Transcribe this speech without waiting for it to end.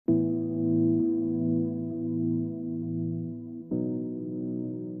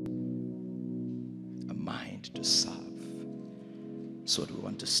mind to serve. So what we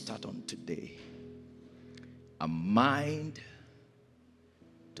want to start on today. A mind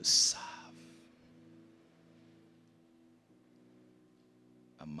to serve.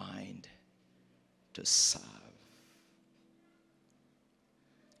 A mind to serve.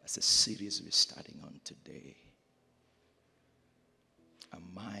 That's a series we're starting on today. A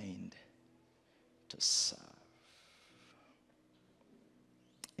mind to serve.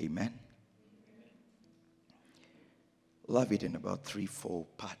 Amen. Love it in about 3-4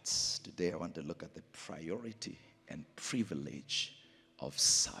 parts. Today I want to look at the priority and privilege of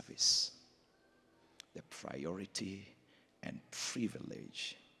service. The priority and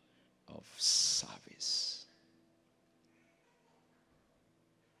privilege of service.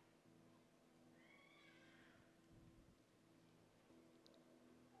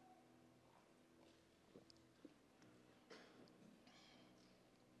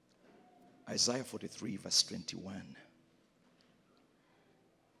 Isaiah 43 verse 21.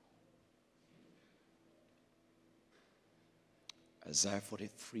 Isaiah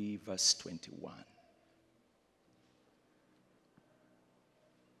 43 verse 21.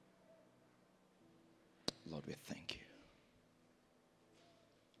 Lord, we thank you.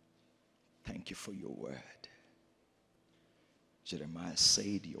 Thank you for your word. Jeremiah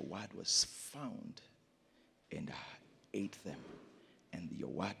said your word was found and I ate them. And your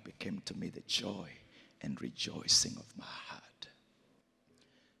word became to me the joy and rejoicing of my heart.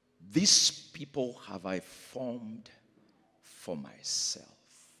 These people have I formed for myself.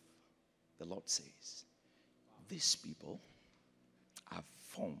 The Lord says, these people I've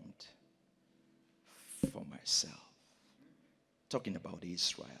formed for myself. Talking about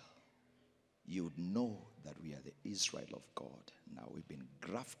Israel. You would know that we are the Israel of God. Now we've been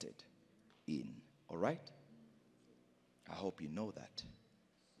grafted in. All right? I hope you know that.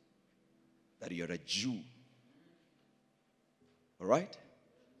 That you're a Jew. All right?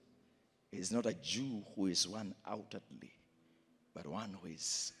 It's not a Jew who is one outwardly, but one who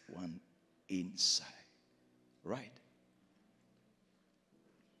is one inside. Right?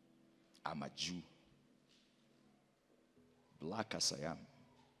 I'm a Jew. Black as I am.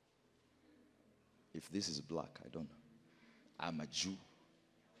 If this is black, I don't know. I'm a Jew.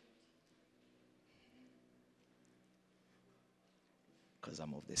 Because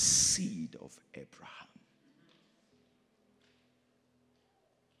I'm of the seed of Abraham.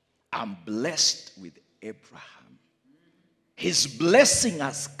 I'm blessed with Abraham. His blessing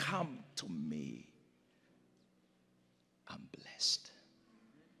has come to me. I'm blessed.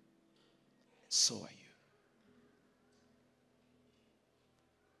 So are you.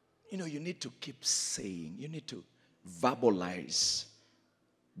 You know, you need to keep saying, you need to verbalize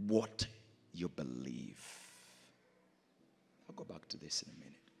what you believe. I'll go back to this in a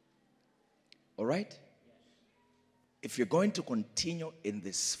minute. All right? If you're going to continue in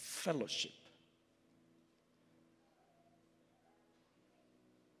this fellowship,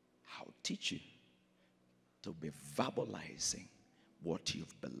 I'll teach you to be verbalizing what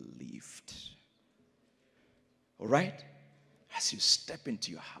you've believed. All right? As you step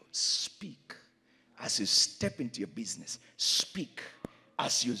into your house, speak. As you step into your business, speak.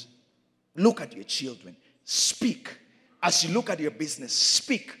 As you look at your children, speak. As you look at your business,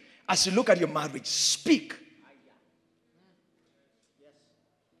 speak. As you look at your marriage, speak.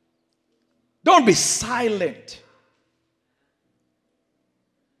 Don't be silent.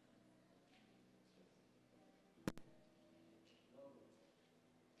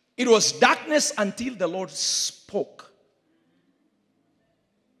 It was darkness until the Lord spoke.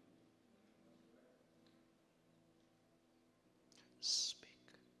 Speak.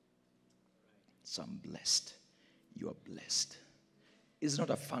 So I'm blessed. You are blessed. It's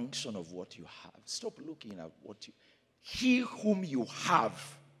not a function of what you have. Stop looking at what you... He whom you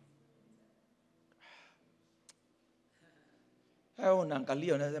have.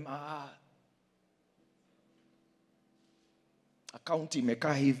 Account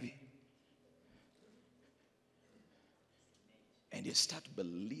imekaa hivi. And you start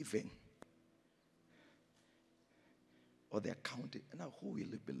believing. Or the account. Now, who will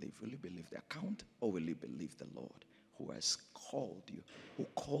you believe? Will you believe the account or will you believe the Lord who has called you, who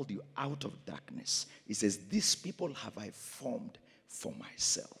called you out of darkness? He says, these people have I formed for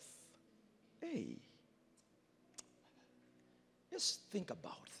myself. Hey. Just think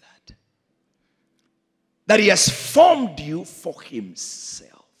about that. That he has formed you for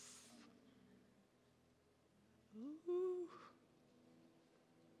himself. Ooh.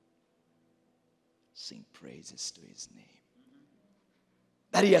 Sing praises to his name.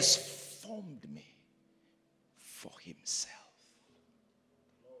 That he has formed me for himself.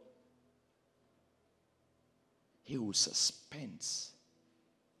 He who suspended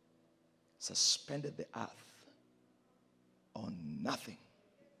the earth on nothing.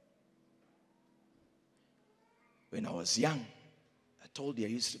 When I was young, I told you I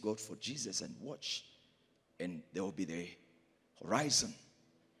used to go for Jesus and watch, and there will be the horizon.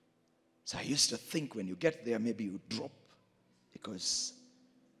 So I used to think when you get there, maybe you drop, because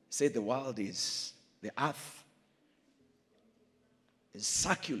say the earth is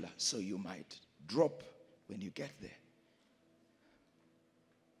circular, so you might drop when you get there.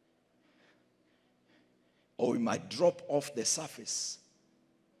 Or we might drop off the surface.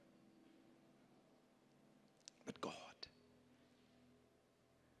 But God,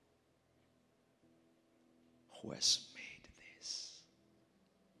 who has made this,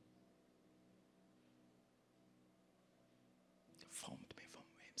 formed me from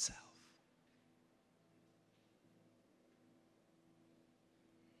himself.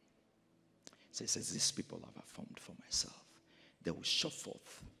 So he says, these people have I formed for myself. They will show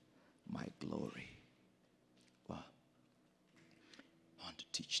forth my glory. Well, I want to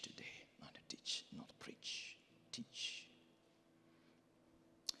teach today. I want to teach, not preach. Teach.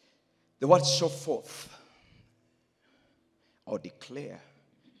 The word show forth or declare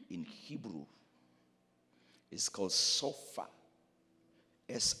in Hebrew is called sophar.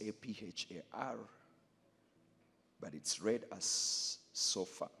 S-A-P-H-A-R. But it's read as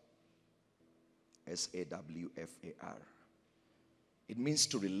sophar. S-A-W-F-A-R. It means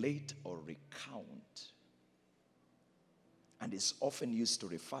to relate or recount, and is often used to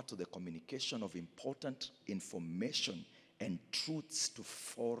refer to the communication of important information and truths to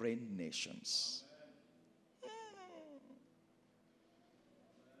foreign nations.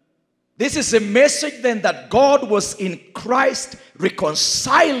 This is a message then that God was in Christ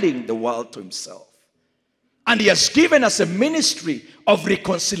reconciling the world to himself. And he has given us a ministry of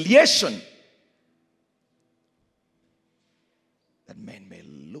reconciliation, that men may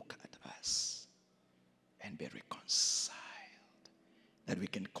look at us and be reconciled. That we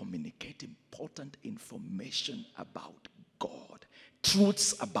can communicate important information about God,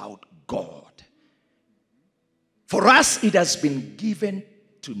 truths about God. For us, it has been given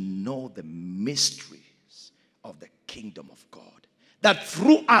to know the mysteries of the kingdom of God. That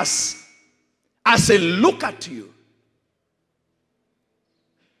through us, as a look at you,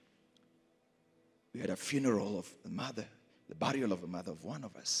 we had a funeral of the mother, the burial of the mother of one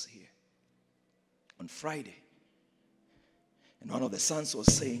of us here on Friday. And one of the sons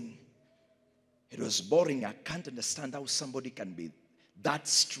was saying, it was boring. I can't understand how somebody can be that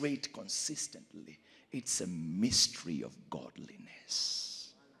straight consistently. It's a mystery of godliness.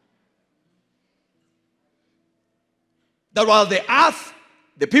 That while the earth,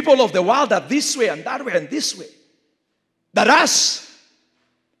 the people of the world are this way and that way and this way, that us,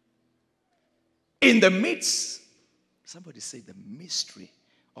 in the midst, somebody say the mystery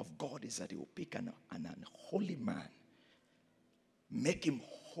of God is that he will pick an unholy man, make him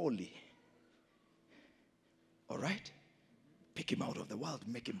holy. All right? Pick him out of the world,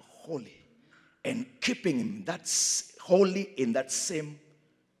 make him holy. And keeping him that's holy in that same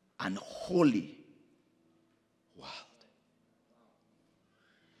unholy world.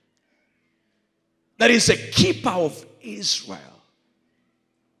 That is a keeper of Israel.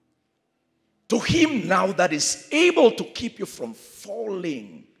 To him now that is able to keep you from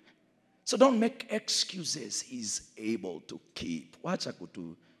falling. So don't make excuses. He's able to keep. Wacha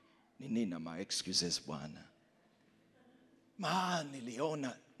kutu nini na ma excuses bwana.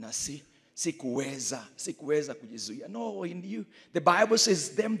 Niliona na sikuweza kujizuia. No, in you. The Bible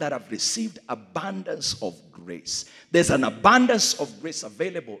says them that have received abundance of grace. There's an abundance of grace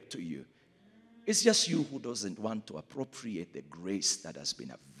available to you. It's just you who doesn't want to appropriate the grace that has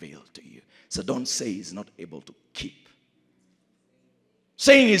been availed to you. So don't say he's not able to keep.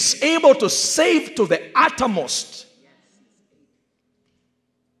 Saying he's able to save to the uttermost.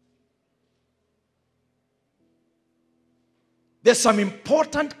 There's some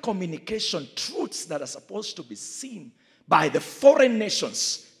important communication truths that are supposed to be seen by the foreign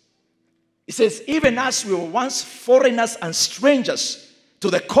nations. It says, even as we were once foreigners and strangers to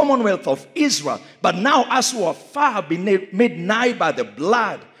the commonwealth of Israel, but now as who are far have been made nigh by the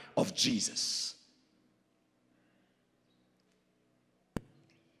blood of Jesus.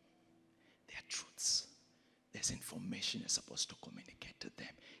 There's information you're supposed to communicate to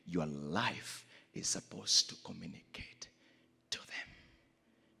them. Your life is supposed to communicate to them.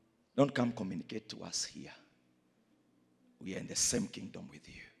 Don't come communicate to us here. We are in the same kingdom with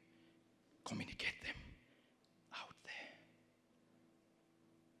you. Communicate them out there.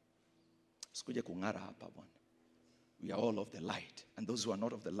 Sikuje kungara hapa bwana. We are all of the light. And those who are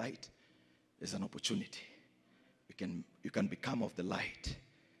not of the light, there's an opportunity. you can become of the light.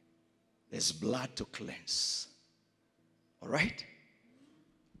 There's blood to cleanse. All right?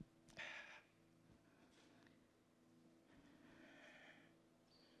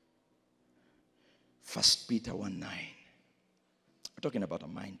 First Peter 1:9. We're talking about a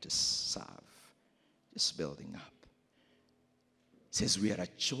mind to serve. Just building up. It says we are a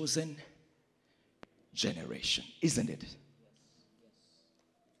chosen generation. Isn't it?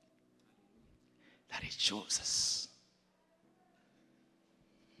 That he chose us.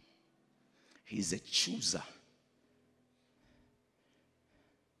 He's a chooser.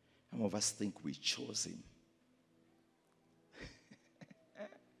 Some of us think we chose him.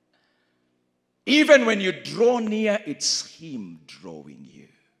 Even when you draw near, it's him drawing you.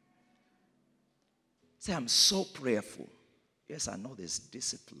 Say, I'm so prayerful. Yes, I know there's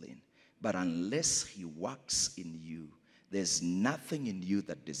discipline. But unless he works in you, there's nothing in you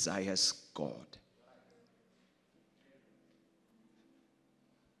that desires God.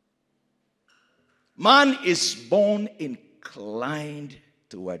 Man is born inclined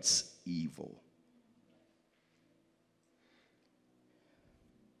towards evil.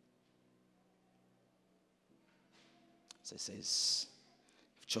 So it says,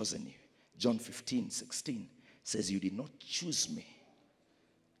 I've chosen you. John 15:16 says, you did not choose me.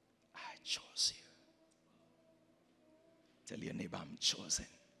 I chose you. Tell your neighbor, I'm chosen.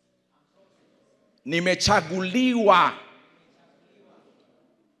 Nimechaguliwa.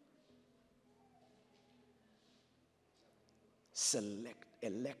 Select,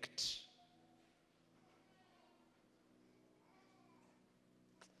 elect.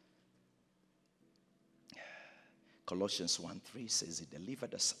 Colossians 1:3 says he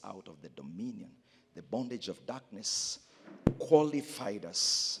delivered us out of the dominion, the bondage of darkness, qualified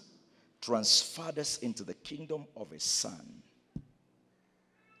us, transferred us into the kingdom of his son.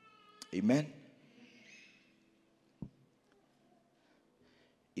 Amen.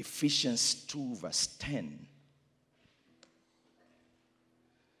 Ephesians 2:10.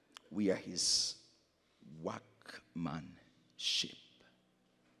 We are his workmanship.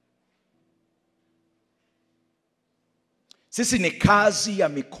 Sisi ni kazi ya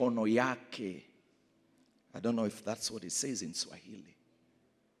mikono yake. I don't know if that's what it says in Swahili.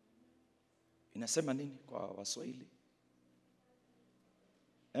 Inasema nini kwa Waswahili?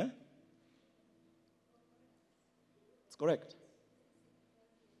 It's correct.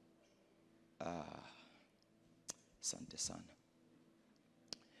 Asante sana.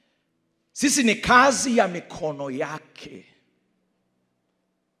 Sisi ni kazi ya mikono yake.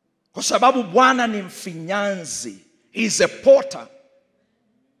 Kwa sababu Bwana ni mfinyanzi. He is a potter.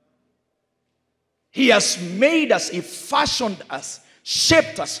 He has made us, he fashioned us,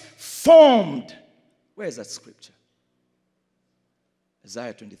 shaped us, formed. Where is that scripture?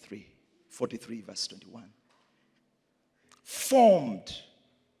 Isaiah 43 verse 21. Formed.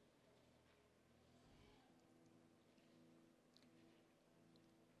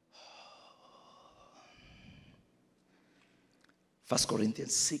 First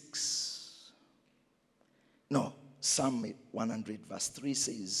Corinthians 6. No, Psalm 100 verse 3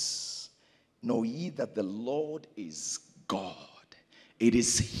 says, know ye that the Lord is God. It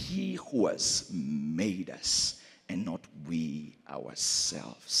is he who has made us and not we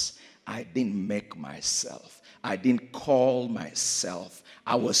ourselves. I didn't make myself. I didn't call myself.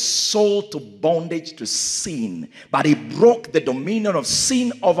 I was sold to bondage to sin. But he broke the dominion of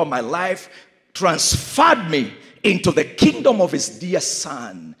sin over my life, transferred me into the kingdom of his dear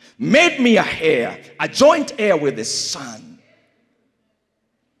son, made me a heir, a joint heir with his son,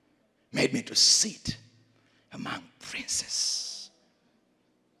 made me to sit among princes.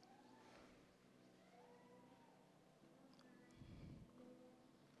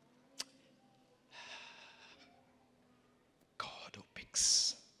 God who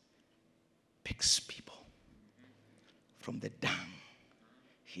picks people from the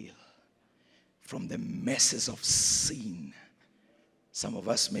dunghill, from the messes of sin. Some of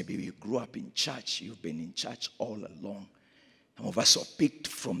us, maybe you grew up in church. You've been in church all along. Some of us are picked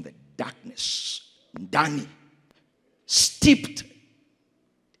from the darkness. Ndani. Steeped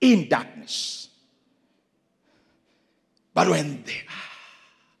in darkness. But when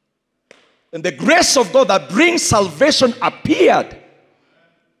the grace of God that brings salvation appeared,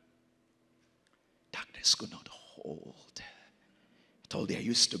 darkness could not hold. I told you I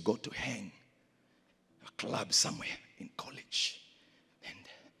used to go to hang a club somewhere in college.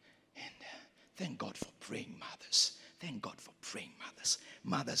 Thank God for praying mothers. Thank God for praying mothers.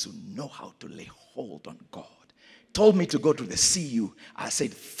 Mothers who know how to lay hold on God. Told me to go to the CU. I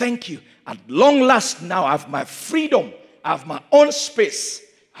said, thank you. At long last now I have my freedom. I have my own space.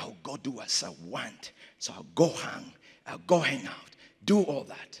 I'll go do as I want. So I'll go hang out, do all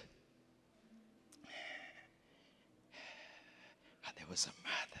that. But there was a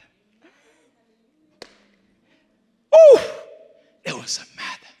mother. Oh, there was a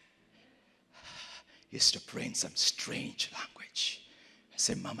mother. Used to pray in some strange language. I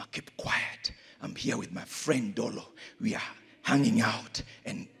said, Mama, keep quiet. I'm here with my friend Dolo. We are hanging out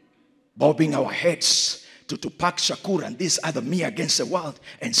and bobbing our heads to Tupac Shakur and this other Me Against the World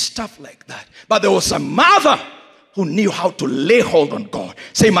and stuff like that. But there was a mother who knew how to lay hold on God.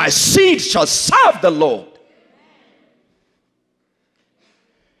 Say, my seed shall serve the Lord.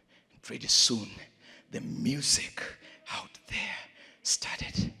 Pretty soon, the music out there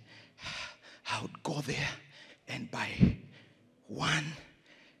started. I would go there, and by one,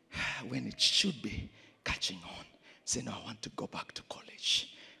 when it should be catching on, say, no, I want to go back to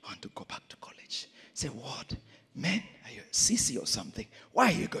college. I want to go back to college. Say, what? Man, are you a sissy or something? Why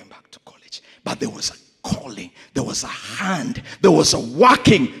are you going back to college? But there was a calling. There was a hand. There was a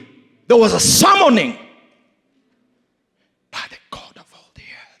working. There was a summoning by the God of all the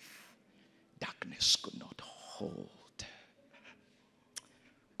earth. Darkness could not hold.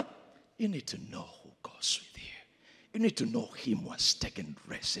 You need to know who goes with you. You need to know him who has taken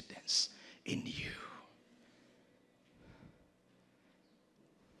residence in you.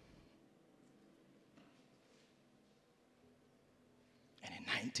 And in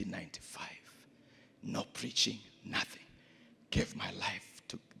 1995, no preaching, nothing. Gave my life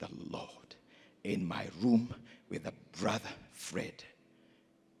to the Lord in my room with a brother, Fred.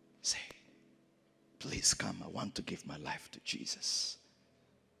 Say, please come, I want to give my life to Jesus.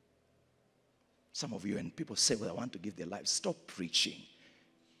 Some of you, and people say, well, I want to give their life. Stop preaching.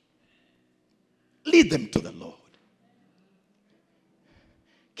 Lead them to the Lord.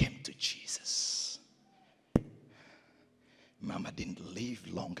 Came to Jesus. Mama didn't live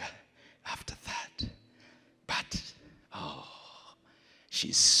longer after that. But,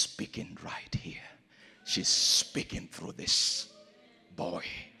 she's speaking right here. She's speaking through this boy.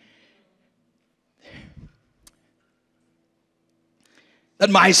 That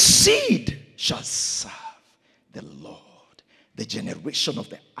my seed shall serve the Lord. The generation of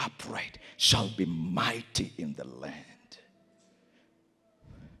the upright shall be mighty in the land. It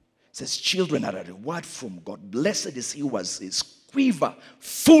says, children are a reward from God. Blessed is he who has his quiver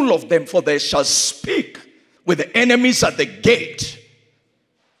full of them, for they shall speak with the enemies at the gate.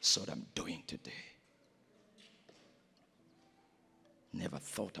 That's what I'm doing today. Never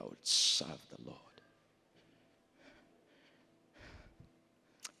thought I would serve the Lord.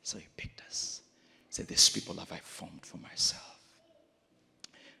 So he picked us. He said, these people have I formed for myself.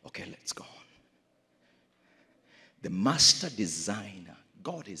 Okay, let's go on. The master designer.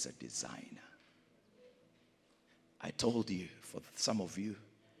 God is a designer. I told you, for some of you,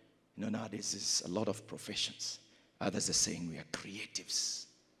 nowadays there's a lot of professions. Others are saying we are creatives.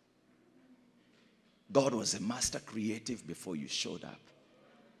 God was a master creative before you showed up.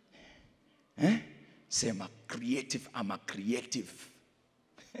 Say, I'm a creative.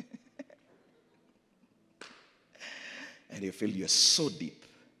 And you feel you're so deep.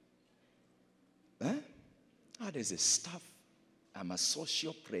 There's a stuff. I'm a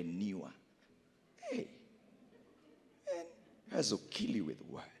sociopreneur. Hey. And has to kill you with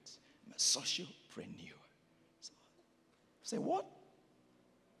words. I'm a sociopreneur. So, say what?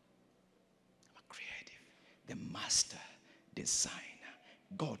 I'm a creative. The master designer.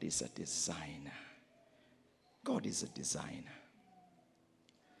 God is a designer. God is a designer.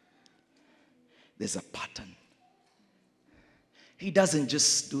 There's a pattern. He doesn't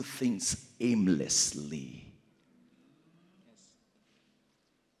just do things aimlessly.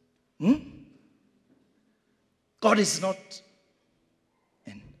 God is not,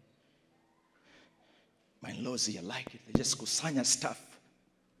 and my in-laws here like it. They just kusanya stuff.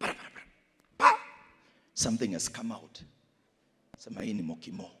 Something has come out. Samaini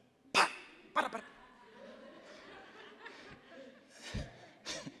mokimo.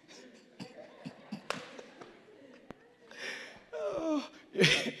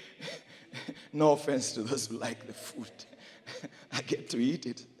 No offense to those who like the food. I get to eat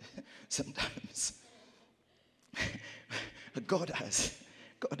it sometimes. God has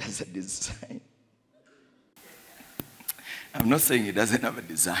a design. I'm not saying he doesn't have a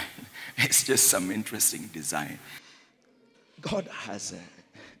design. It's just some interesting design. God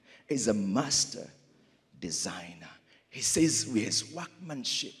is a master designer. He says we are his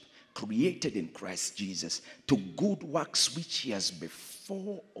workmanship, created in Christ Jesus, to good works which he has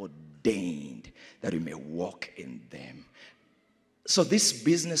before ordained that we may walk in them. So this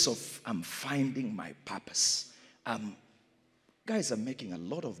business of I'm finding my purpose. Guys are making a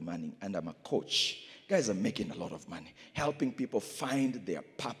lot of money, and I'm a coach. guys are making a lot of money, helping people find their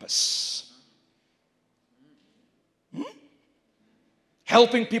purpose.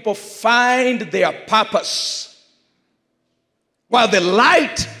 Helping people find their purpose. While the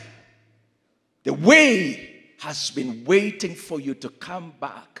light, the way has been waiting for you to come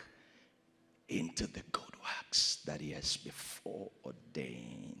back into the good works that he has before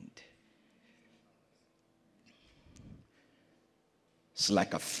ordained. It's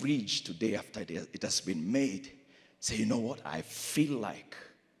like a fridge today after it has been made. Say, you know what? I feel like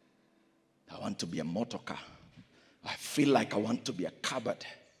I want to be a motor car. I feel like I want to be a cupboard.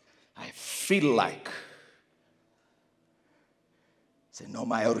 I feel like. Say, no,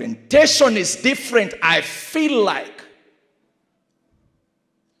 my orientation is different. I feel like.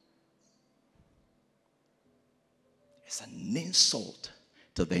 It's an insult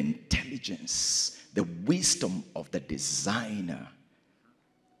to the intelligence, the wisdom of the designer.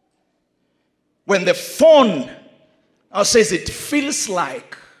 When the phone now says it feels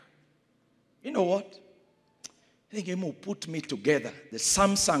like, you know what? I think him who put me together, the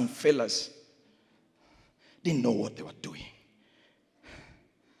Samsung fellas, didn't know what they were doing.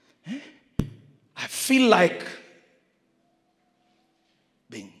 I feel like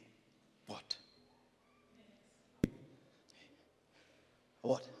being what?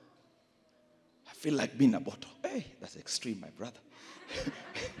 What? I feel like being a bottle. Hey, that's extreme, my brother.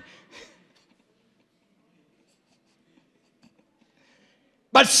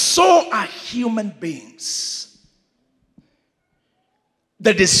 But so are human beings.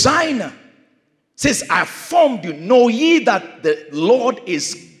 The designer says, I formed you. Know ye that the Lord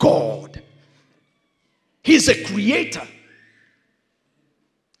is God. He's a creator of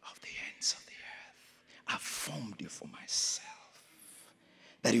the ends of the earth. I formed you for myself,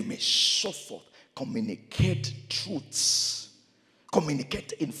 that you may show forth, communicate truths,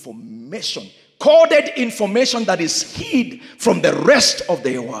 communicate information, coded information that is hid from the rest of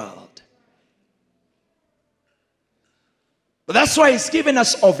the world. But that's why he's given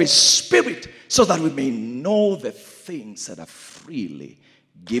us of his spirit, so that we may know the things that are freely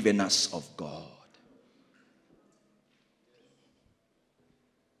given us of God.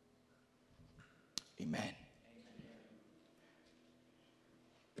 Amen.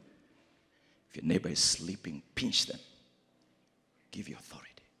 If your neighbor is sleeping, pinch them. Give you authority.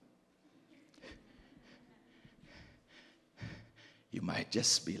 You might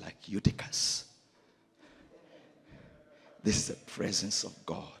just be like Eutychus. This is the presence of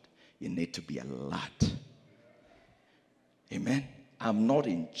God. You need to be alert. Amen. I'm not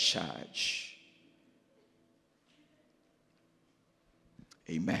in charge.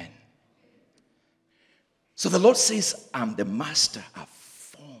 Amen. So the Lord says, I'm the master. I've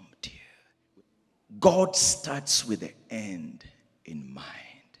formed you. God starts with the end in mind.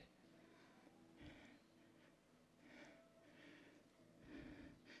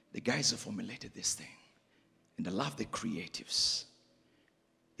 The guys who formulated this thing, and I love the creatives.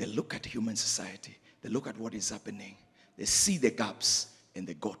 They look at human society. They look at what is happening. They see the gaps and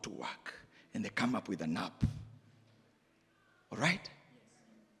they go to work. And they come up with an app. All right?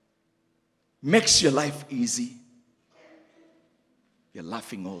 Makes your life easy. You're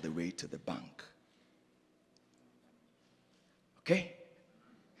laughing all the way to the bank. Okay?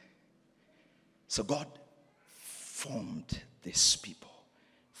 So God formed these people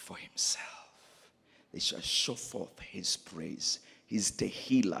for himself. They shall show forth his praise. He's the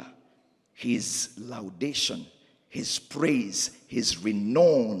healer, his laudation, his praise, his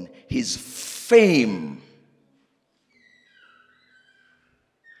renown, his fame.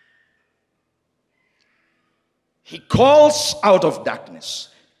 He calls out of darkness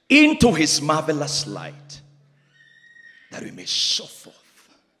into his marvelous light, that we may show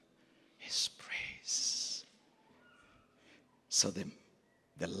forth his praise. So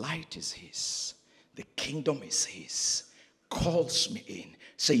the light is his. The kingdom is his. Calls me in.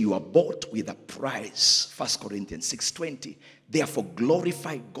 Say, you are bought with a price. 1 Corinthians 6:20. Therefore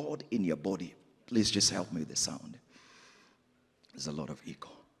glorify God in your body. Please just help me with the sound. There's a lot of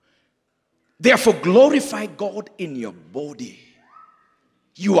echo. Therefore glorify God in your body.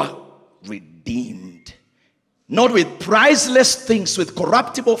 You are redeemed. Not with priceless things, with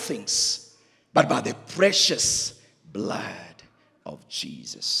corruptible things, but by the precious blood of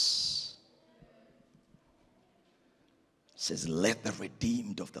Jesus. It says, let the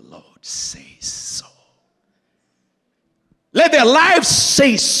redeemed of the Lord say so. Let their lives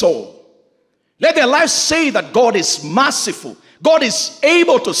say so. Let their lives say that God is merciful. God is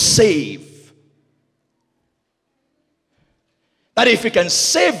able to save. That if he can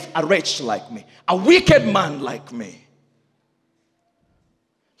save a wretch like me, a wicked man like me,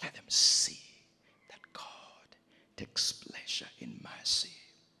 let them see that takes pleasure in mercy.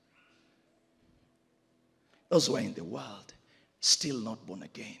 Those who are in the world, still not born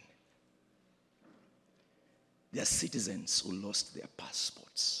again, they are citizens who lost their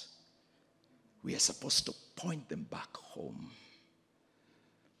passports. We are supposed to point them back home.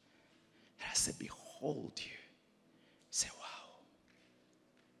 And I say, behold you. Say, wow.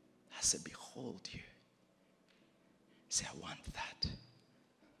 I say, behold you. Say, I want that.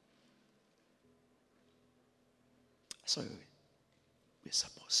 So we're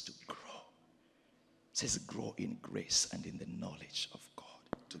supposed to grow. It says grow in grace and in the knowledge of God.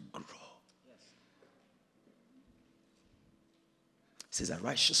 To grow. It says a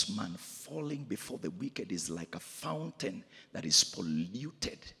righteous man falling before the wicked is like a fountain that is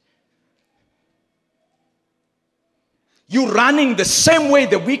polluted. You running the same way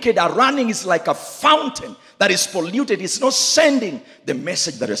the wicked are running is like a fountain that is polluted. It's not sending the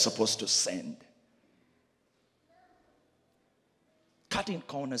message that it's supposed to send. Cutting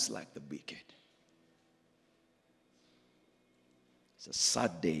corners like the wicked. It's a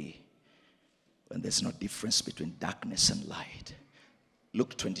sad day when there's no difference between darkness and light.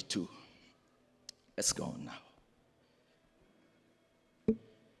 Luke 22. Let's go on now.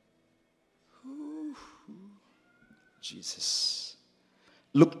 Jesus.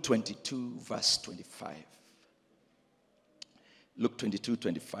 Luke 22, verse 25. Luke 22,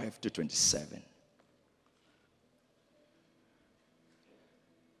 25 to 27.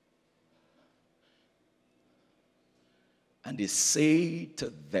 And he said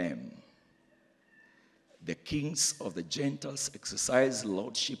to them, the kings of the Gentiles exercise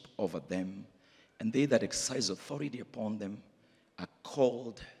lordship over them, and they that exercise authority upon them are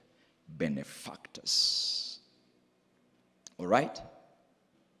called benefactors. All right?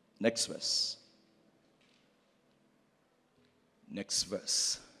 Next verse. Next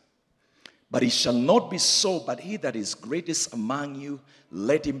verse. But it shall not be so, but he that is greatest among you,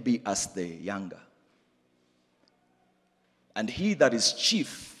 let him be as the younger. And he that is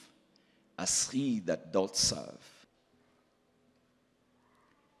chief, as he that doth serve.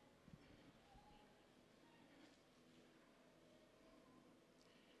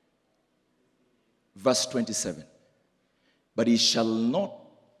 Verse 27. But he shall not,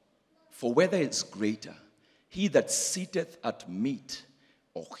 for whether it's greater, he that sitteth at meat,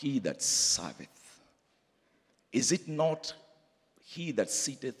 or he that serveth. Is it not he that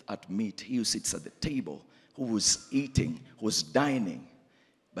sitteth at meat, he who sits at the table, who is eating, who is dining?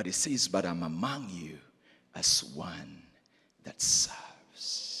 But it says, but I'm among you as one that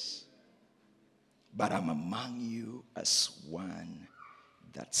serves. But I'm among you as one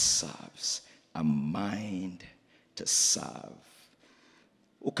that serves. A mind to serve.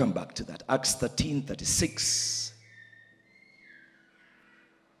 We'll come back to that. Acts 13:36.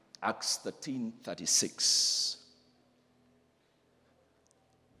 Acts 13:36.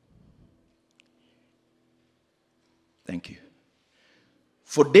 Thank you.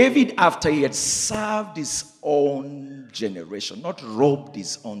 For David, after he had served his own generation, not robbed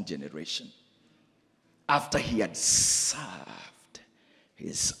his own generation, after he had served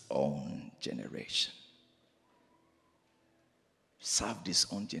his own generation, served his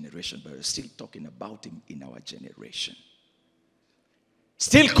own generation, but we're still talking about him in our generation,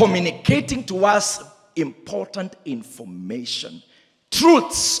 still communicating to us important information,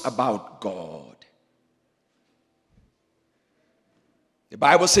 truths about God. The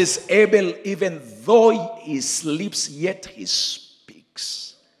Bible says, Abel, even though he sleeps, yet he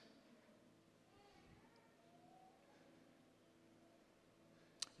speaks.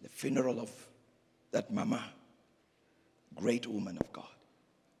 The funeral of that mama, great woman of God,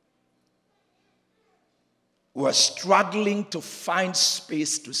 who was struggling to find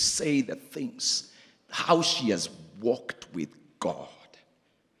space to say the things, how she has walked with God.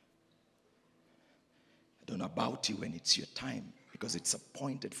 I don't know about you when it's your time, because it's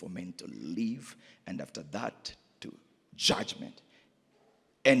appointed for men to live, and after that to judgment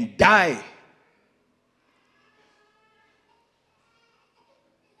and die.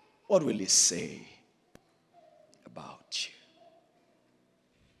 What will he say about you?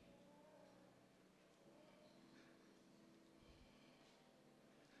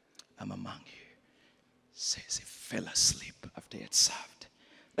 I'm among you. Says he fell asleep after he had served.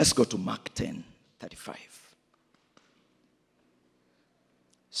 Let's go to Mark 10:35.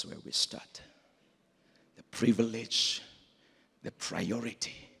 That's where we start. The privilege, the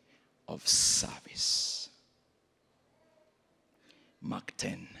priority of service. Mark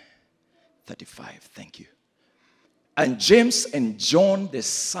 10:35. Thank you. And James and John, the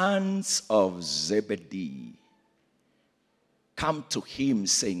sons of Zebedee, come to him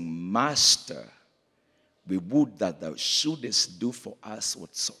saying, Master, we would that thou shouldest do for us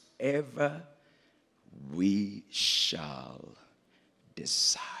whatsoever we shall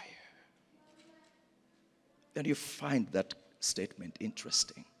desire. Then you find that statement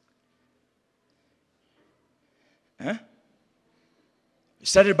interesting. Huh? He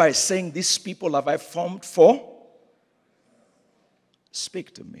started by saying, these people have I formed for?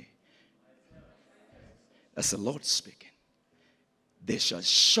 Speak to me. That's the Lord speaking. They shall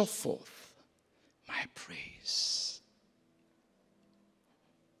show forth my praise.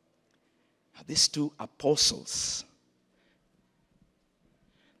 Now, these two apostles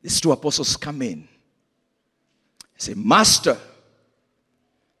come in. They say, Master,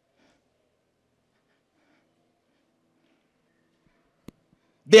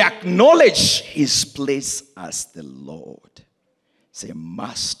 they acknowledge his place as the Lord. Say,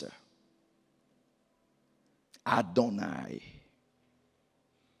 Master, Adonai,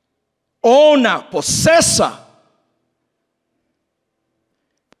 owner, possessor.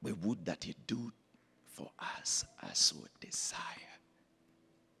 We would that you do for us as we desire.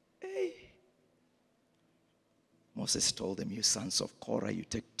 Hey. Moses told them, you sons of Korah, you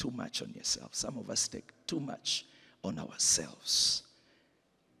take too much on yourself. Some of us take too much on ourselves.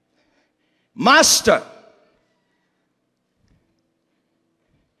 Master,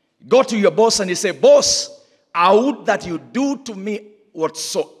 go to your boss and you say, boss, I would that you do to me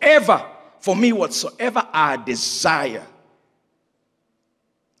whatsoever I desire.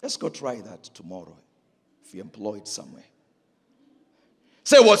 Let's go try that tomorrow if you're employed somewhere.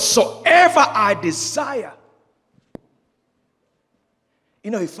 Say, whatsoever I desire.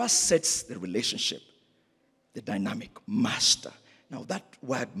 You know, it first sets the relationship, the dynamic, master. Now that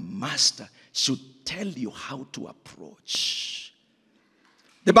word master should tell you how to approach.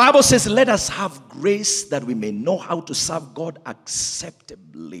 The Bible says, let us have grace that we may know how to serve God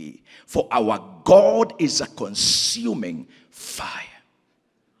acceptably. For our God is a consuming fire.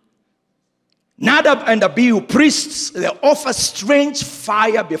 Nadab and Abihu, priests, they offer strange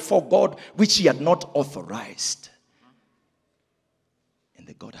fire before God, which he had not authorized. And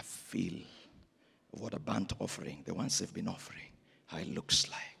they got a feel of what a burnt offering, the ones they've been offering, how it looks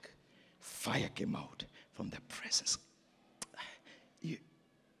like. Fire came out from their presence. You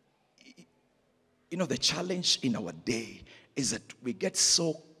know, the challenge in our day is that we get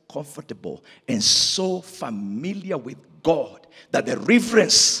so comfortable and so familiar with God that the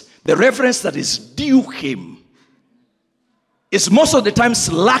reverence that is due him is most of the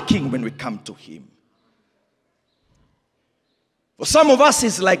times lacking when we come to him. For some of us,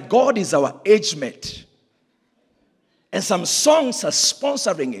 it's like God is our age mate. And some songs are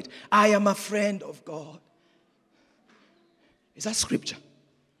sponsoring it. I am a friend of God. Is that scripture?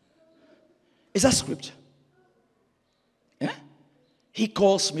 Is that scripture? Yeah? He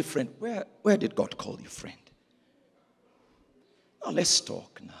calls me friend. Where did God call you friend? Now let's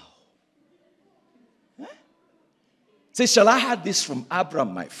talk now. Yeah? Say, shall I have this from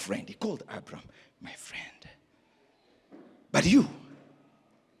Abram, my friend? He called Abram, my friend. But you,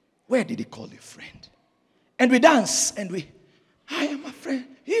 where did he call you friend? And we dance and I am a friend.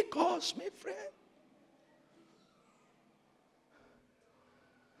 He calls me friend.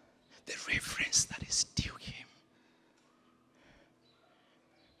 The reverence that is due him.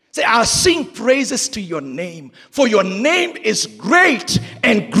 Say, I'll sing praises to your name, for your name is great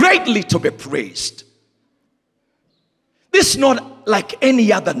and greatly to be praised. This is not like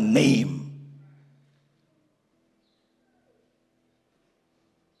any other name.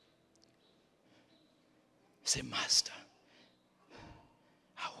 Say, Master,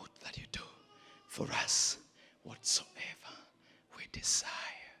 how would that you do for us whatsoever we desire?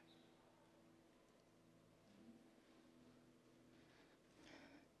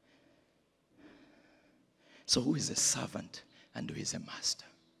 So who is a servant and who is a master?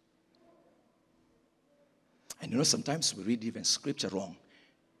 And you know, sometimes we read even scripture wrong.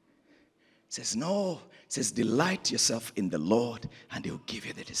 It says, no, it says, delight yourself in the Lord and he will give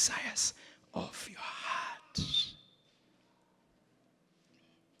you the desires of your heart.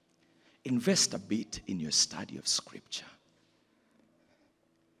 Invest a bit in your study of scripture.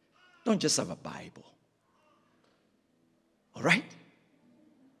 Don't just have a Bible. All right?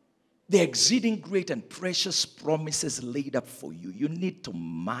 The exceeding great and precious promises laid up for you. You need to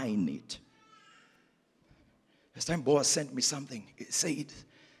mine it. This time Boaz sent me something. It said,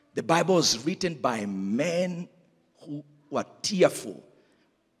 the Bible is written by men who were tearful.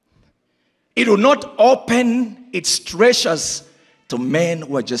 It will not open its treasures to men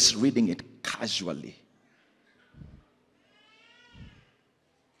who are just reading it casually.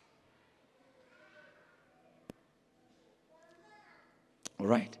 All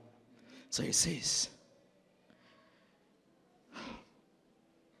right? So he says,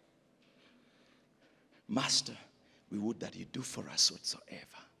 Master, we would that you do for us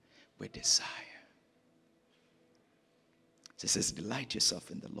whatsoever we desire. It says, delight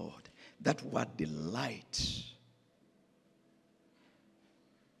yourself in the Lord. That word delight,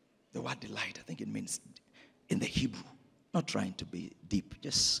 the word delight, I think it means in the Hebrew, not trying to be deep,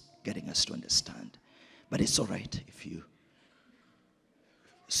 just getting us to understand. But it's all right if you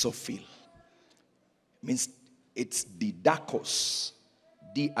so feel. It means it's didakos,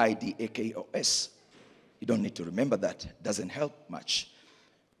 D-I-D-A-K-O-S. You don't need to remember that. It doesn't help much.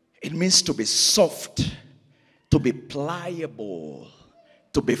 It means to be soft, to be pliable,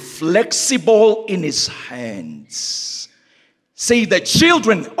 to be flexible in his hands. Say, the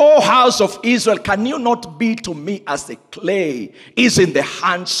children, O house of Israel, can you not be to me as the clay is in the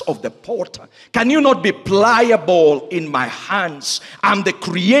hands of the potter? Can you not be pliable in my hands? I'm the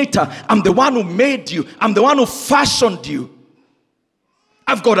creator. I'm the one who made you. I'm the one who fashioned you.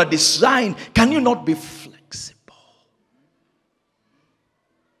 I've got a design. Can you not be flexible?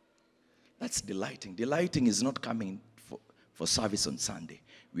 That's delighting. Delighting is not coming for service on Sunday.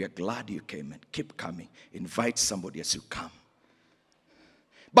 We are glad you came, and keep coming. Invite somebody as you come.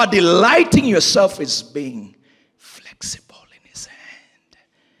 But delighting yourself is being flexible in his hand.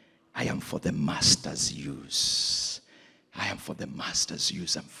 I am for the master's use. I am for the master's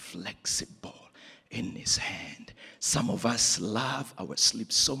use. I'm flexible in his hand. Some of us love our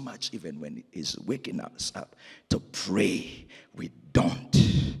sleep so much, even when he's waking us up to pray. We don't.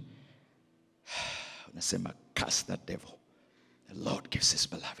 Unasema, curse that devil. The Lord gives his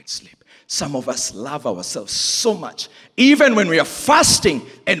beloved sleep. Some of us love ourselves so much. Even when we are fasting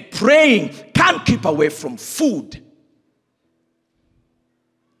and praying, can't keep away from food.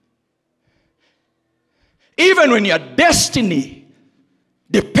 Even when your destiny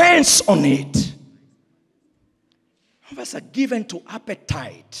depends on it. Some of us are given to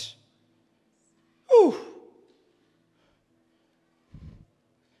appetite. Ooh.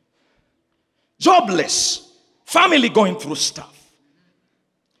 Jobless. Family going through stuff.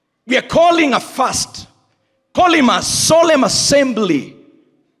 We are calling a fast, calling a solemn assembly,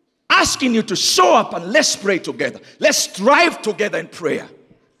 asking you to show up and let's pray together. Let's strive together in prayer.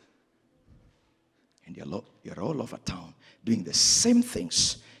 And you're all over town doing the same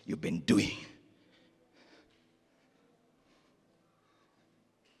things you've been doing.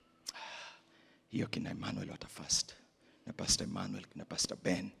 Hiyo kina Emmanuel watafast. Na Pastor Emmanuel, na Pastor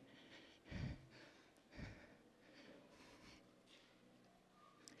Ben.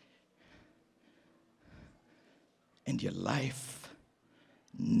 And your life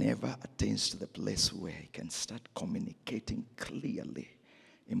never attains to the place where you can start communicating clearly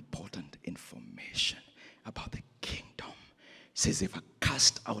important information about the kingdom. It says, if I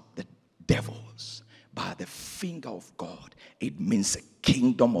cast out the devils by the finger of God, it means the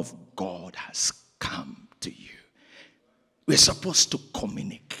kingdom of God has come to you. We're supposed to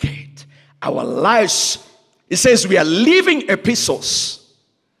communicate our lives. It says we are living epistles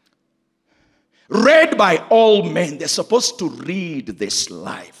read by all men. They're supposed to read this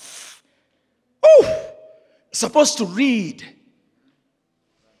life. Ooh! Supposed to read.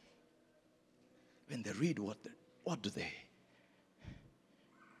 When they read, what do they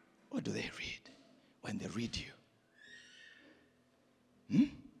read? When they read you.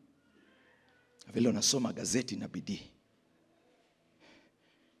 Vile unasoma gazeti na bidii.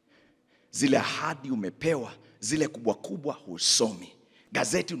 Zile ahadi umepewa, zile kubwa kubwa husomi.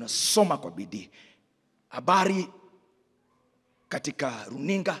 Gazeti unasoma kwa bidii. Habari katika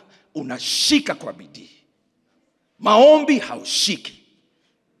runinga unashika kwa bidii. Maombi haushiki.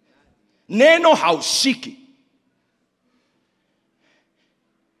 Neno haushiki.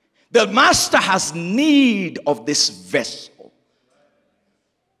 The master has need of this vessel.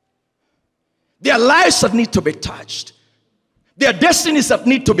 There are lives that need to be touched. There are destinies that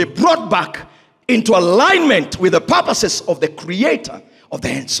need to be brought back into alignment with the purposes of the Creator of the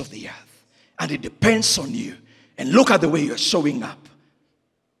ends of the earth. And it depends on you. And look at the way you're showing up.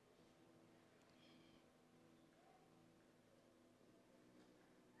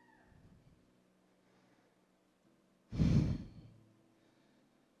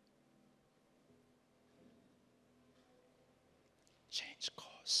 Change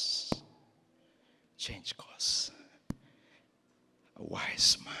course. Change course. A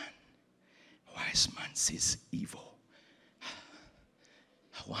wise man sees evil.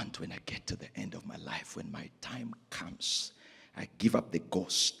 I want, when I get to the end of my life, when my time comes, I give up the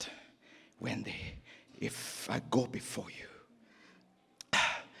ghost. If I go before you,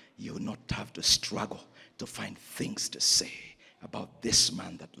 you will not have to struggle to find things to say about this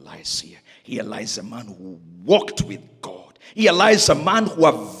man that lies here. Here lies a man who walked with God. Here lies a man who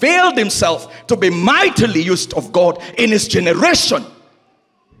availed himself to be mightily used of God in his generation.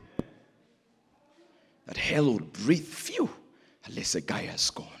 That hell would breathe few unless a guy has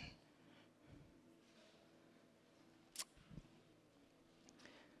gone.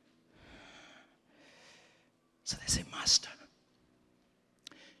 So they say, Master,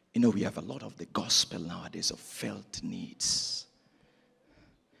 you know, we have a lot of the gospel nowadays of felt needs.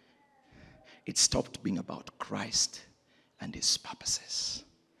 It stopped being about Christ and his purposes.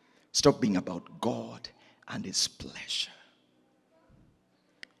 Stopped being about God and his pleasure.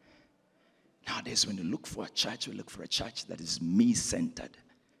 Nowadays, when you look for a church, we look for a church that is me-centered.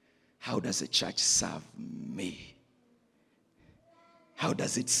 How does a church serve me? How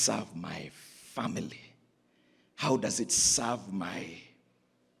does it serve my family? How does it serve my...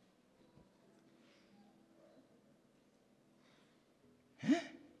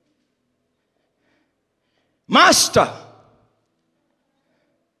 Master!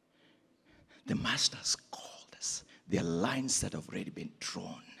 The Master has called us. There are lines that have already been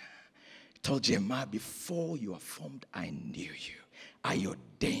drawn. He told Jeremiah, before you were formed, I knew you. I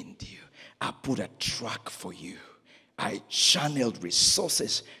ordained you. I put a track for you. I channeled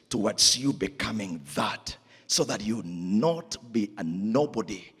resources towards you becoming that, so that you not be a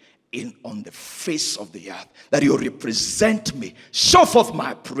nobody on the face of the earth, that you represent me, show forth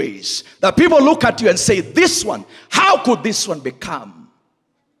my praise, that people look at you and say, this one, how could this one become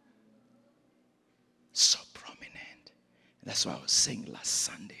so prominent? And that's why I was saying last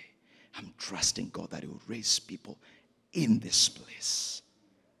Sunday, I'm trusting God that he will raise people in this place.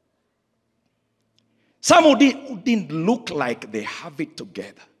 Some who didn't look like they have it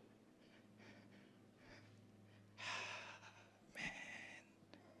together.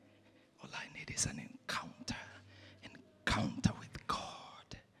 Is an encounter with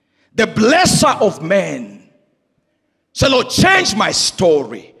God. The blesser of men. Say, Lord, change my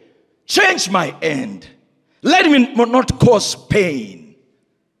story. Change my end. Let me not cause pain.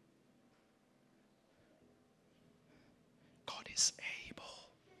 God is able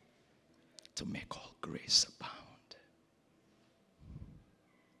to make all grace abound.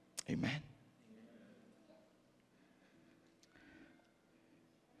 Amen.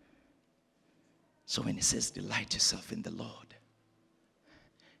 So when he says, delight yourself in the Lord,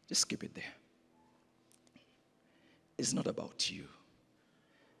 just keep it there. It's not about you.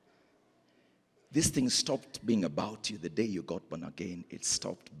 This thing stopped being about you the day you got born again. It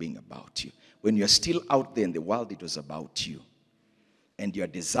stopped being about you. When you're still out there in the world, it was about you. And your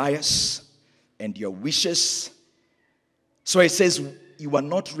desires and your wishes. So it says, you are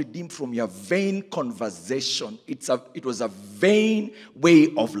not redeemed from your vain conversation. It was a vain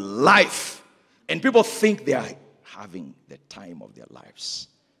way of life. And people think they are having the time of their lives.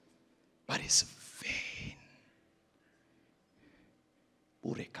 But it's vain.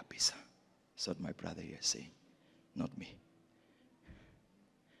 Ure kabisa. That's what my brother here is saying. Not me.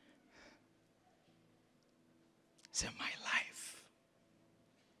 Say, my life.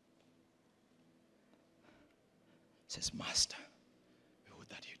 Says, Master, what would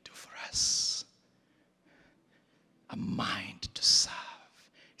that you do for us? A mind to serve.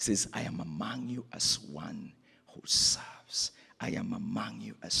 He says, I am among you as one who serves. I am among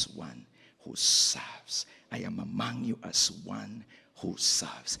you as one who serves. I am among you as one who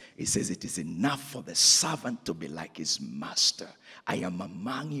serves. He says, it is enough for the servant to be like his master. I am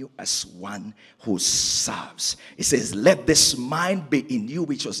among you as one who serves. He says, let this mind be in you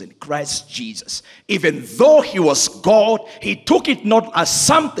which was in Christ Jesus. Even though he was God, he took it not as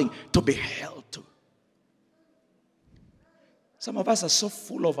something to be held to. Some of us are so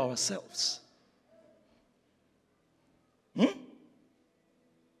full of ourselves.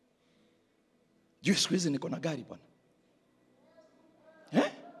 Juu siku hizi niko na gari bwana.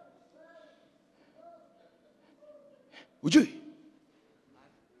 Ujui?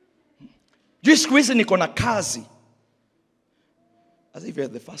 Juu siku hizi niko na kazi. As if you're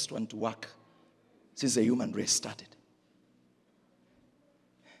the first one to work since the human race started.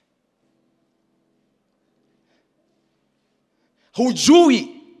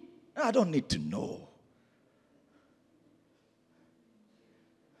 Hujui. I don't need to know.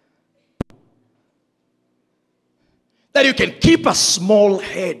 That you can keep a small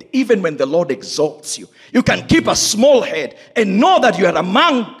head even when the Lord exalts you. You can keep a small head and know that you are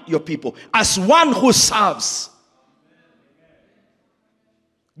among your people as one who serves.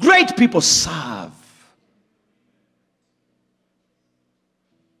 Great people serve.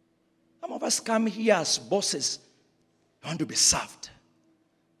 Some of us come here as bosses. You want to be served.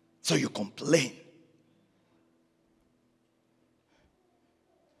 So you complain.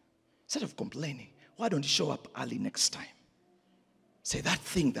 Instead of complaining, why don't you show up early next time? Say that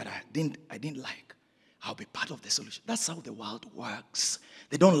thing that I didn't like, I'll be part of the solution. That's how the world works.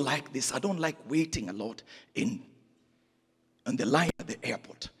 They don't like this. I don't like waiting a lot on the line at the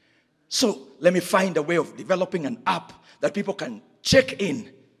airport. So let me find a way of developing an app that people can check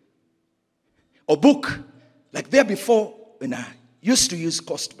in or book. Like there before, when I used to use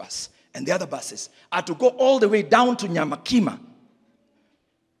Coast Bus and the other buses, I had to go all the way down to Nyamakima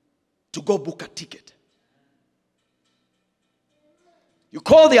to go book a ticket. You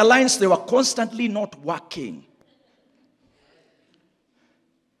call the alliance, they were constantly not working.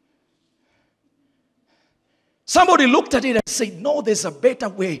 Somebody looked at it and said, no, there's a better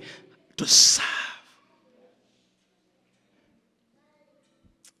way to serve.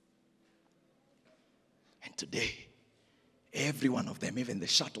 And today, every one of them, even the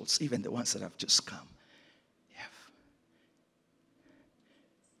shuttles, even the ones that have just come,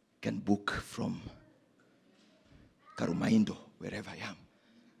 can book from Karumaindo, wherever I am,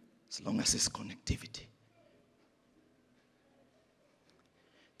 as long as it's connectivity.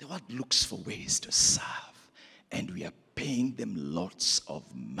 The world looks for ways to serve, and we are paying them lots of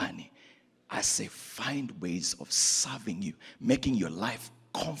money. I say, find ways of serving you, making your life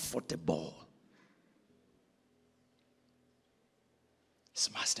comfortable.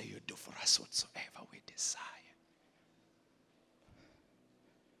 As Master, you do for us whatsoever we desire.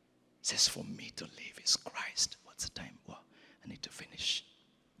 It says, for me to live is Christ. What's the time? Well, I need to finish.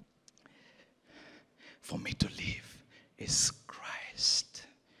 For me to live is Christ.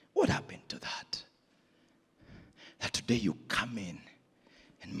 What happened to that? That today you come in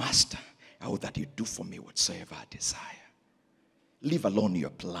and Master, all that you do for me whatsoever I desire. Leave alone your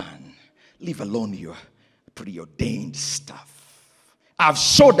plan. Leave alone your preordained stuff. I've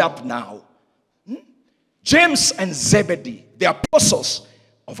showed up now. James and Zebedee, the apostles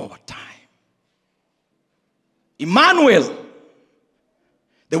of our time. Emmanuel,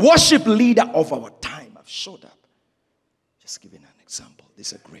 the worship leader of our time, have showed up. Just giving an example.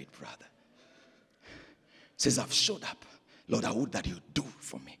 This is a great brother. Says, I've showed up. Lord, I would that you do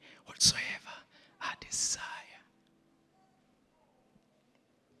for me whatsoever I desire.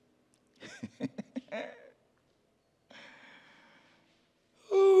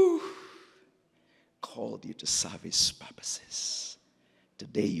 Ooh. Called you to serve his purposes.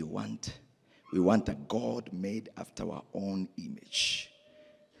 Today we want a God made after our own image.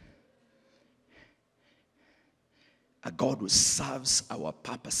 A God who serves our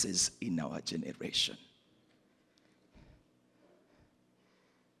purposes in our generation.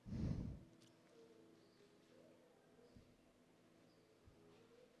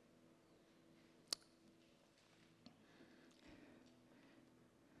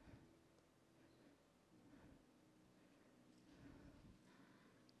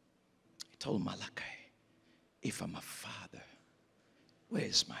 Told Malachi, if I'm a father, where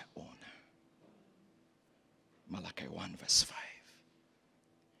is my honor? Malachi 1 verse 5.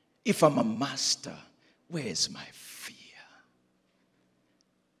 If I'm a master, where is my fear?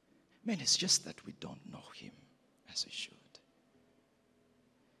 Man, it's just that we don't know him as we should.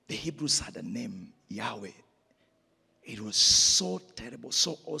 The Hebrews had a name, Yahweh. It was so terrible,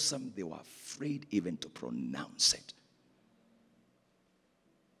 so awesome, they were afraid even to pronounce it.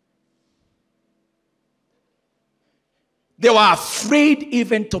 They were afraid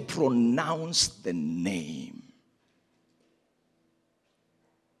even to pronounce the name.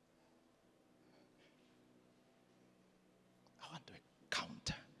 I want to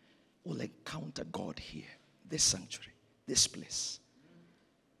encounter. We'll encounter God here, this sanctuary, this place.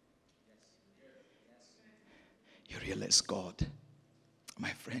 You realize God, my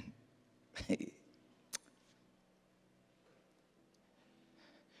friend,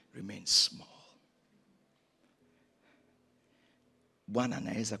 remains small. Bwana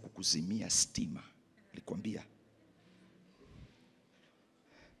anaweza kukuzimia stima. Nilikwambia.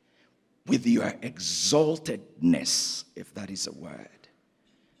 With your exaltedness, if that is a word,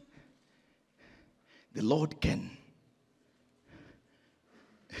 the Lord can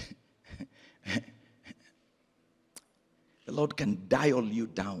the Lord can dial you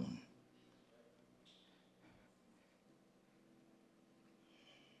down.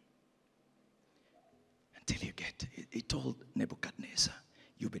 Until you get, he told Nebuchadnezzar,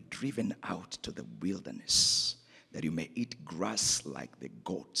 you'll be driven out to the wilderness, that you may eat grass like the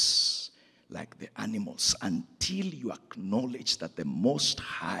goats, like the animals, until you acknowledge that the Most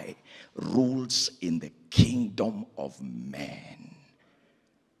High rules in the kingdom of man.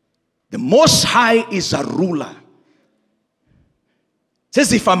 The Most High is a ruler. It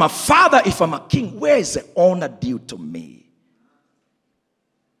says, if I'm a father, if I'm a king, where is the honor due to me?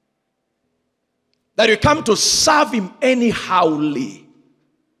 that you come to serve him anyhowly.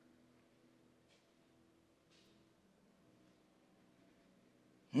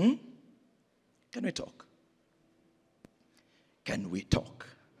 Can we talk? Can we talk?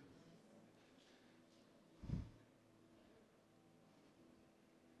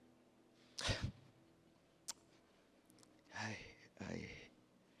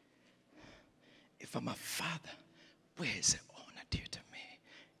 If I'm a father, where is the honor due to me?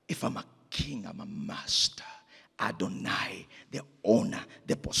 If I'm a king, I'm a master. Adonai, the owner,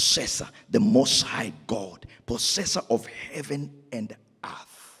 the possessor, the most high God, possessor of heaven and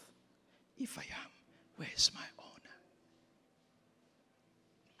earth. If I am, where is my honor?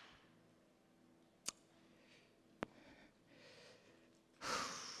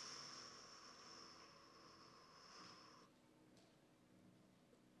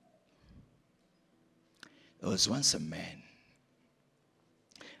 There was once a man,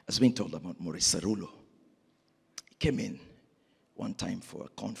 as been told about Maurice Sarulo. He came in one time for a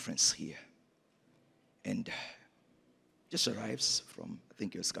conference here and just arrives from, I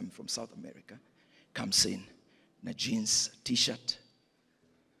think he was coming from South America, comes in a jeans, t-shirt,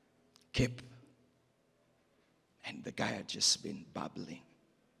 cape, and the guy had just been babbling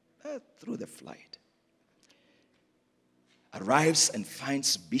through the flight. Arrives and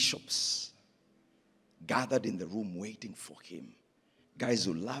finds bishops gathered in the room waiting for him. Guys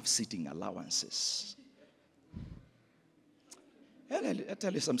who love sitting allowances. I'll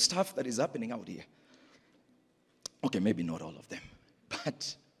tell you some stuff that is happening out here. Okay, maybe not all of them.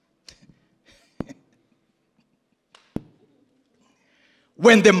 But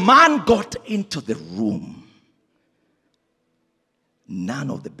when the man got into the room, none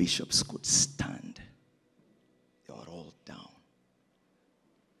of the bishops could stand. They were all down.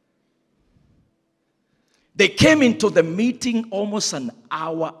 They came into the meeting almost an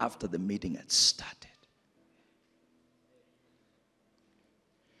hour after the meeting had started.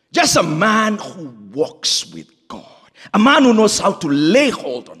 Just a man who walks with God. A man who knows how to lay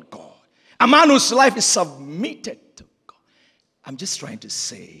hold on God. A man whose life is submitted to God. I'm just trying to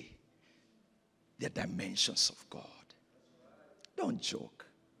say the dimensions of God. Don't joke.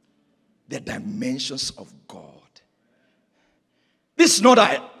 The dimensions of God. This is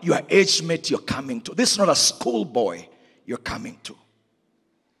not your age mate you're coming to. This is not a schoolboy you're coming to.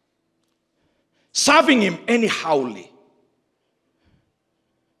 Serving him anyhowly.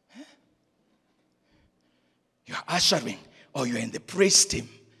 You're ushering or you're in the praise team.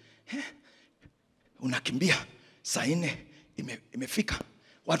 Unakimbia saa 4 imefika.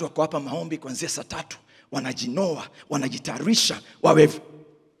 Watu wako hapa maombi kuanzia saa 3. Wanajinoa, wanajitayarisha. What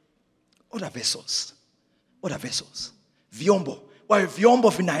are vessels? What are vessels? Vyombo. Wawe vyombo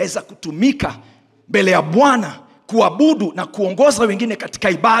vinaweza kutumika mbele ya Bwana kuabudu na kuongoza wengine katika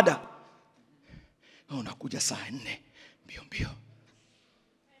ibada. Unakuja saa 4 mbio.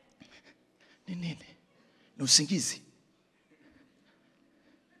 Ni nini? Ni usingizi.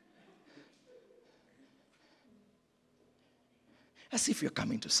 As if you're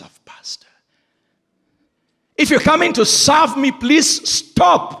coming to serve pastor. If you're coming to serve me, please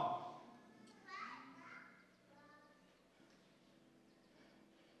stop.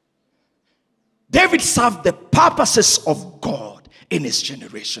 David served the purposes of God in his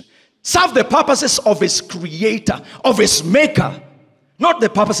generation. Served the purposes of his creator, of his maker, not the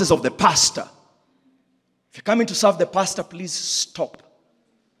purposes of the pastor. If you're coming to serve the pastor, please stop.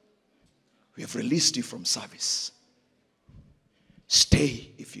 We have released you from service.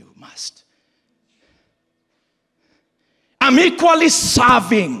 Stay if you must. I'm equally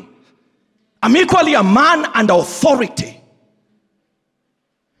serving. I'm equally a man under authority.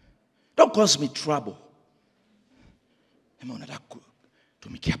 Don't cause me trouble.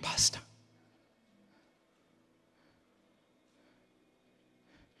 Tumikia pastor.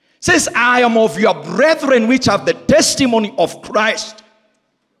 Says, I am of your brethren which have the testimony of Christ.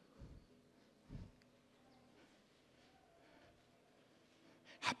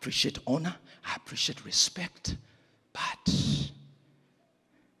 I appreciate honor. I appreciate respect. But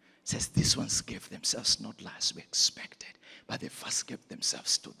says these ones gave themselves not as we expected, but they first gave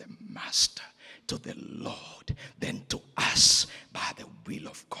themselves to the Master, to the Lord, then to us by the will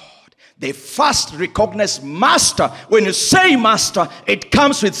of God. They first recognize Master. When you say Master, it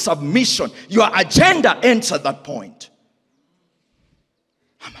comes with submission. Your agenda ends at that point.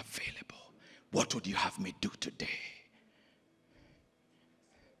 I'm available. What would you have me do today?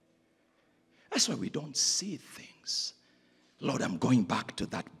 That's why we don't see things. Lord, I'm going back to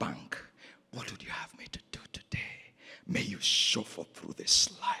that bank. What would you have me to do today? May you show forth through this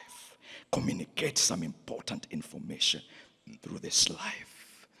life. Communicate some important information through this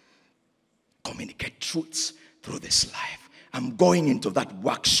life. communicate truths through this life. I'm going into that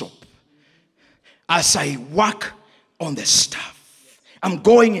workshop. As I work on the stuff, I'm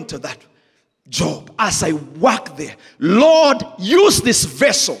going into that job. As I work there, Lord, use this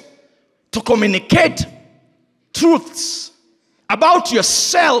vessel to communicate truths about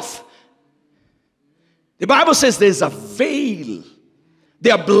yourself. The Bible says there's a veil.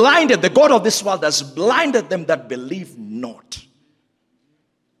 They are blinded. The God of this world has blinded them that believe not.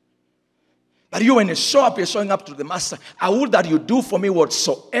 But you, when you show up, you're showing up to the Master. I would that you do for me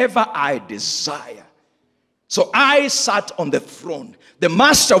whatsoever I desire. So I sat on the throne. The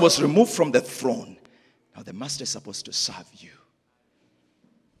Master was removed from the throne. Now the Master is supposed to serve you.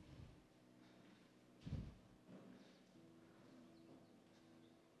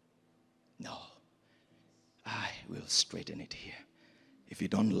 No. I will straighten it here. If you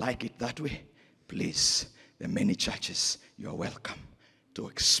don't like it that way, please, there are many churches. You're welcome to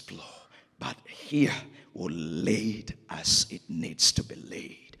explore. But here we'll lay it as it needs to be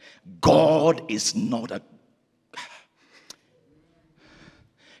laid. God is not a...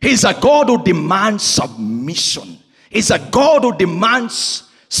 He's a God who demands submission. He's a God who demands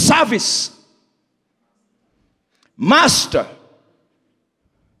service. Master,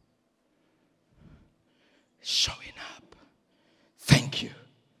 showing up. Thank you.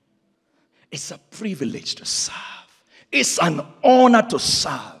 It's a privilege to serve. It's an honor to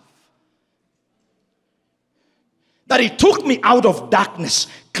serve. That he took me out of darkness,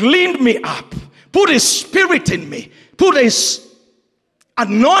 cleaned me up, put his spirit in me, put his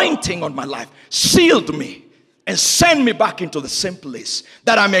anointing on my life, sealed me, and sent me back into the same place,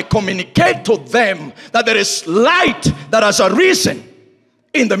 that I may communicate to them that there is light that has arisen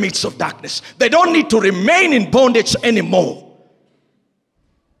in the midst of darkness. They don't need to remain in bondage anymore.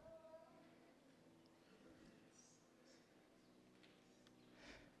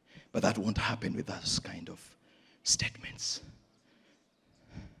 But that won't happen with us kind of statements.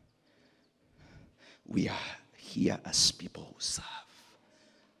 We are here as people who serve.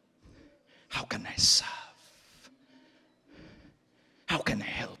 How can I serve? How can I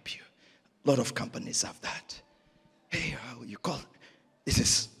help you? A lot of companies have that. Hey, you call, this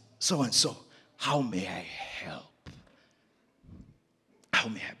is so and so. How may I help? How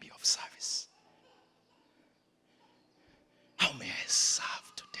may I be of service? How may I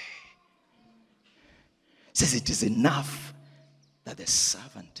serve today? It says it is enough that the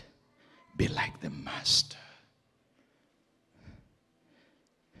servant be like the master.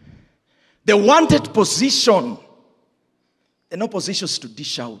 They wanted position. There are no positions to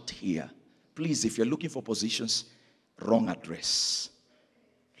dish out here. Please, if you're looking for positions, wrong address.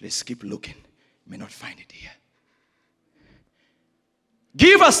 Please keep looking. You may not find it here.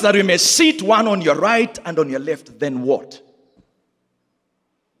 Give us that we may sit one on your right and on your left. Then what?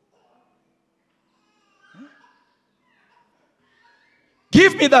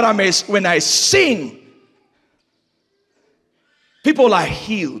 Give me that I may, when I sing, people are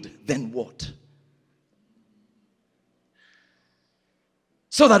healed. Then what?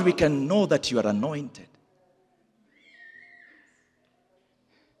 So that we can know that you are anointed.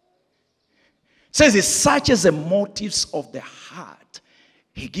 It says he searches the motives of the heart.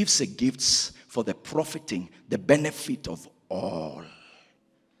 He gives the gifts for the profiting, the benefit of all.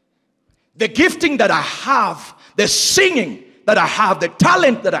 The gifting that I have, the singing that I have, the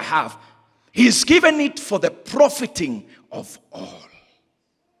talent that I have, he's given it for the profiting of all.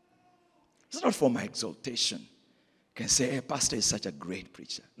 It's not for my exaltation. You can say, hey, pastor is such a great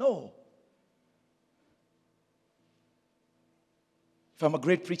preacher. No. If I'm a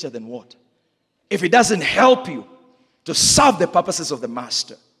great preacher, then what? If it doesn't help you to serve the purposes of the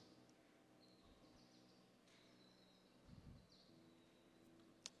master.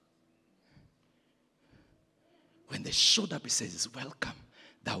 When they showed up, he says, welcome,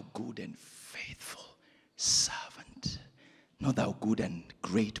 thou good and faithful servant. Not thou good and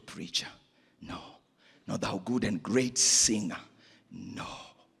great preacher. No. Not thou good and great singer. No.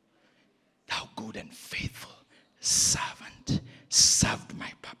 Thou good and faithful servant served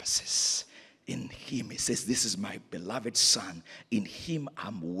my purposes. In him, he says, this is my beloved son. In him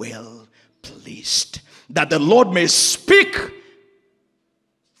I'm well pleased. That the Lord may speak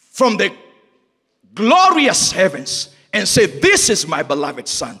from the glorious heavens and say, this is my beloved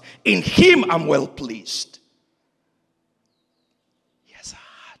son. In him I'm well pleased. He has a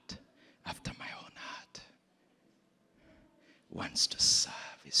heart after my own heart. Wants to serve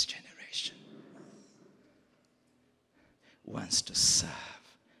his generation. Wants to serve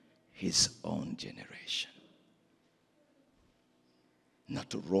his own generation. Not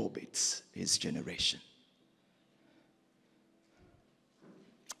to rob his generation.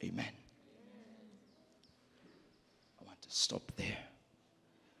 Amen. Stop there.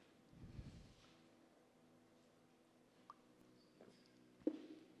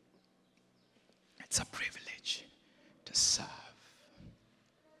 It's a privilege to serve.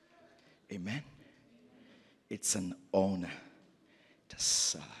 Amen. It's an honor to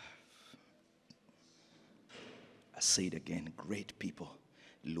serve. I say it again, great people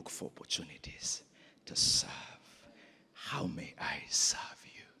look for opportunities to serve. How may I serve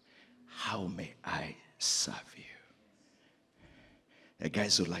you? How may I serve you? The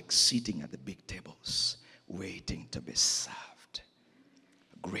guys who like sitting at the big tables, waiting to be served.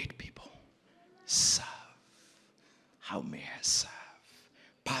 Great people. Serve. How may I serve?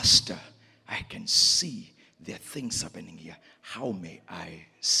 Pastor, I can see there are things happening here. How may I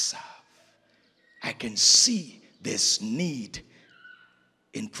serve? I can see there's need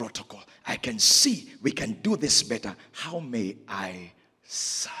in protocol. I can see we can do this better. How may I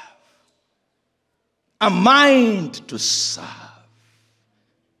serve? A mind to serve.